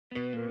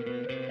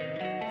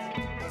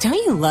Don't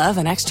you love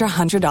an extra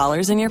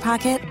 $100 in your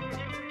pocket?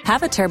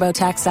 Have a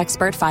TurboTax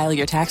expert file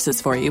your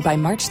taxes for you by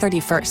March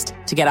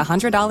 31st to get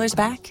 $100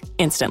 back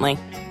instantly.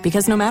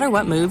 Because no matter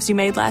what moves you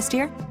made last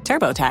year,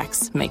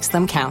 TurboTax makes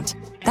them count.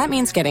 That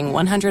means getting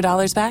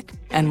 $100 back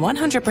and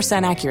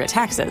 100% accurate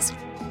taxes,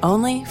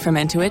 only from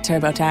Intuit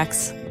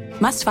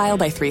TurboTax. Must file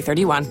by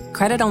 3/31.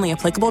 Credit only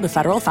applicable to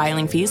federal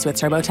filing fees with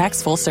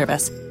TurboTax full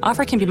service.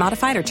 Offer can be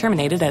modified or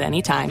terminated at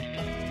any time.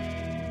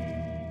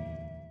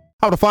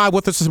 Out of 5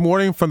 with us this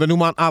morning from the New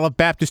Mount Olive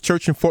Baptist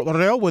Church in Fort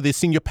Lauderdale, with the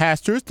senior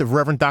pastors, the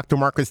Reverend Dr.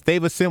 Marcus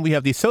Davison. We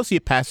have the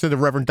associate pastor, the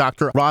Reverend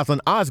Dr.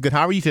 Rosalind Osgood.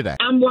 How are you today?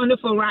 I'm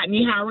wonderful,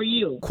 Rodney. How are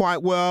you?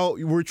 Quite well.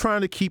 We're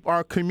trying to keep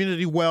our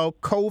community well.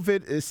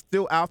 COVID is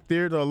still out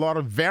there. There are a lot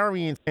of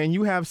variants, and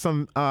you have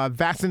some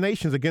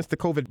vaccinations against the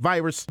COVID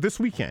virus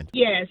this weekend.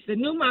 Yes, the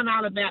New Mount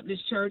Olive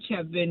Baptist Church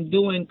have been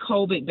doing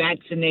COVID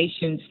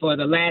vaccinations for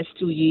the last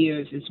 2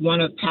 years. It's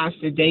one of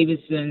Pastor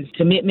Davison's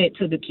commitment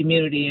to the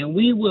community, and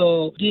we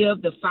will give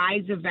the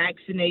Pfizer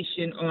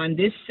vaccination on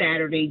this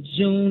Saturday,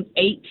 June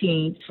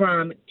 18th,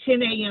 from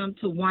 10 a.m.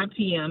 to 1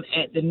 p.m.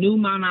 at the New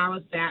Mount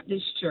Olive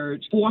Baptist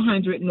Church,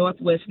 400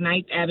 Northwest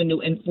 9th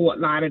Avenue in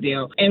Fort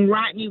Lauderdale. And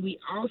Rodney, we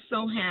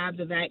also have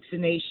the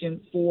vaccination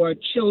for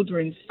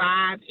children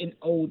 5 and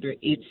older.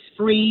 It's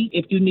free.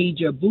 If you need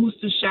your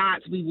booster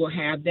shots, we will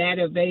have that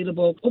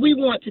available. But we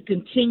want to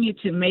continue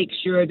to make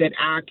sure that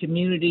our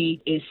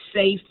community is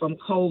safe from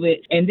COVID.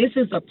 And this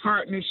is a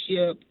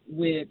partnership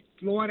with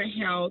Florida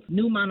Health,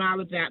 New Mount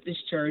Olive Baptist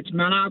Church,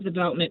 Mount Olive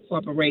Development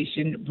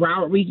Corporation,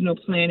 Broward Regional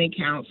Planning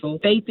Council,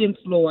 Faith in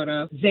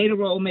Florida, Zeta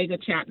Rho Omega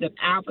Chapter of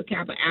Alpha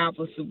Kappa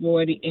Alpha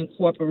Sorority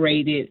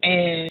Incorporated,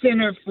 and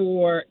Center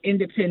for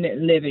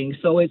Independent Living.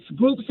 So it's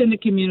groups in the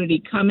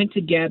community coming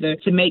together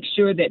to make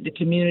sure that the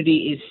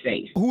community is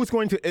safe. Who is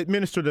going to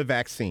administer the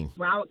vaccine?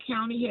 Broward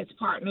County has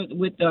partnered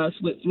with us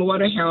with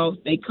Florida Health.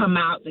 They come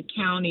out, the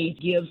county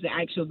gives the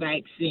actual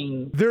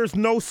vaccine. There's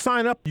no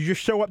sign up. You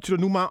just show up to the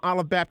New Mount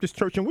Olive Baptist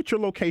Church. And what's your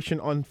location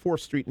on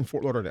 4th Street in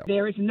Fort Lauderdale?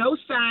 There is no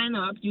sign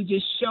up. You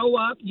just show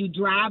up, you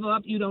drive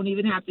up, you don't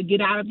even have to get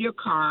out of your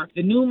car.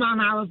 The New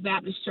Mount Olive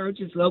Baptist Church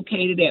is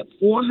located at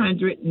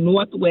 400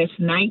 Northwest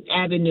 9th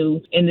Avenue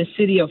in the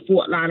city of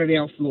Fort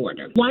Lauderdale,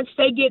 Florida. Once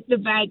they get the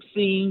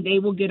vaccine, they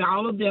will get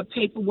all of their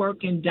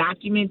paperwork and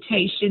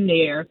documentation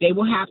there. They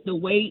will have to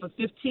wait for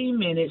 15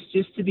 minutes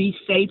just to be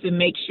safe and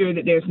make sure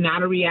that there's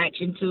not a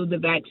reaction to the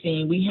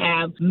vaccine. We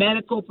have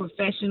medical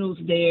professionals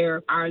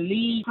there. Our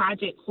lead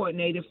project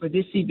coordinator for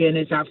this event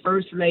is our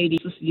First Lady,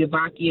 Sister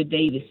Yavakia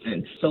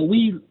Davison. So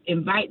we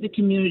invite the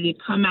community to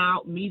come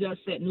out, meet us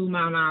at New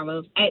Mount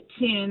Olive at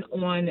 10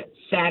 on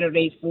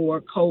Saturday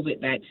for COVID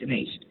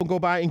vaccination. We'll go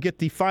by and get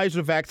the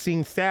Pfizer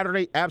vaccine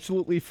Saturday,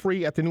 absolutely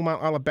free at the New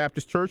Mount Olive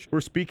Baptist Church.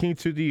 We're speaking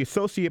to the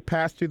associate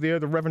pastor there,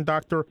 the Reverend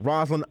Dr.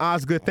 Rosalind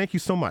Osgood. Thank you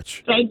so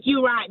much. Thank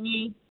you,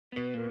 Rodney.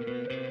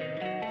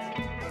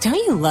 Don't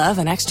you love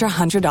an extra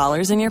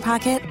 $100 in your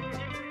pocket?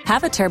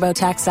 Have a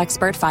TurboTax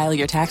expert file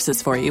your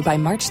taxes for you by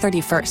March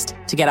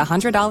 31st to get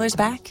 $100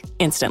 back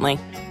instantly.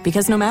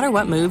 Because no matter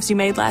what moves you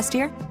made last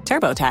year,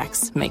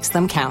 TurboTax makes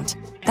them count.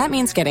 That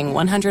means getting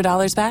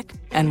 $100 back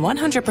and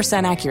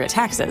 100% accurate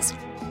taxes,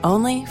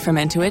 only from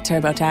Intuit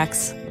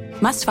TurboTax.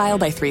 Must file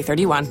by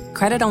 3/31.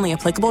 Credit only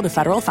applicable to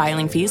federal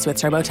filing fees with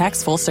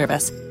TurboTax full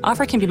service.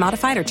 Offer can be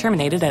modified or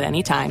terminated at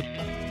any time.